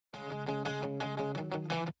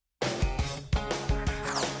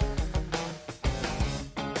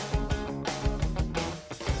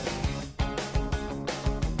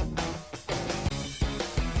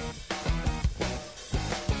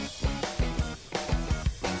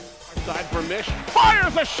Side for Mish,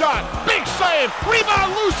 fires a shot, big save,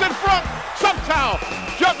 rebound loose in front, Shutout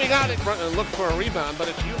jumping out in front and look for a rebound, but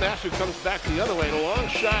it's UMass who comes back the other way. The long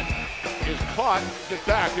shot is caught, get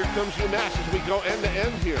back, here comes UMass as we go end to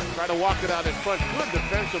end here. Try to walk it out in front, good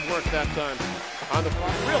defensive work that time on the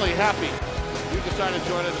front. Really happy you decided to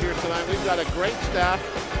join us here tonight. We've got a great staff.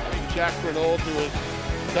 Jack Renault, who is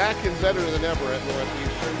back and better than ever at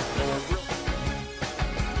Northeastern. So we're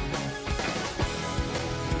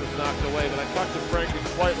knocked away, but I talked to Frank at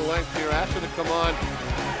quite length here, asked her to come on.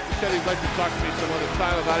 He said he'd like to talk to me some other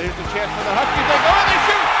time about it. Here's a chance for the Huskies. They go and they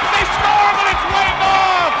shoot! They score, but it's waved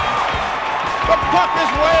off! The puck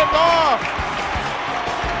is waved off!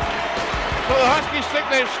 So the Huskies think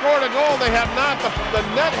they've scored a goal. They have not. The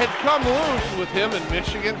net had come loose with him in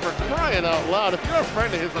Michigan, for crying out loud. If you're a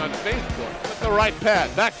friend of his on Facebook, with the right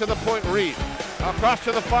pad, back to the point, Reed. Across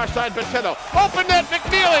to the far side, Bottino. Open net,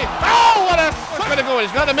 McNeely. Oh, what a... What's going to go?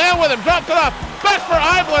 He's got a man with him. Dropped it off. Back for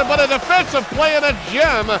Eibler, but a defensive play and a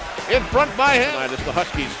gem in front by him. As the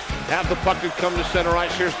Huskies have the puck and come to center ice.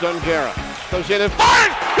 Here's Dongara. Goes in and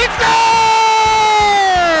fires. He scores!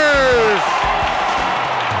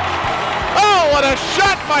 Oh, what a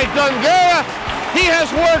shot by Dongara. He has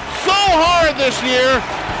worked so hard this year.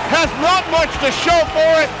 Has not much to show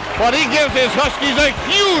for it, but he gives his Huskies a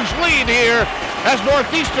huge lead here as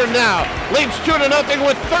Northeastern now leads 2-0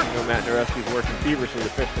 with 13. Matt Nareski's working feverishly to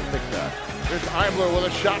fix that. There's Eibler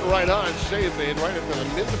with a shot right on, save made right into the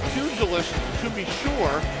mid-pugilist to be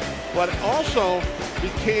sure, but also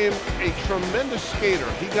became a tremendous skater.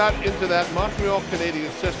 He got into that Montreal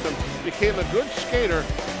Canadian system, became a good skater,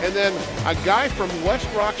 and then a guy from West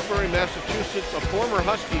Roxbury, Massachusetts, a former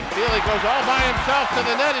Husky, Feely goes all by himself to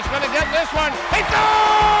the net. He's going to get this one. He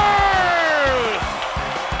scores!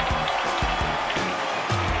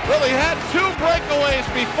 Well, he had two breakaways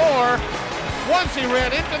before. Once he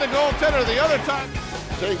ran into the goaltender, the other time.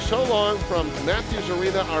 Saying so long from Matthews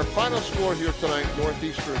Arena. Our final score here tonight,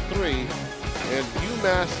 Northeastern 3 and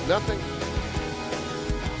UMass 0.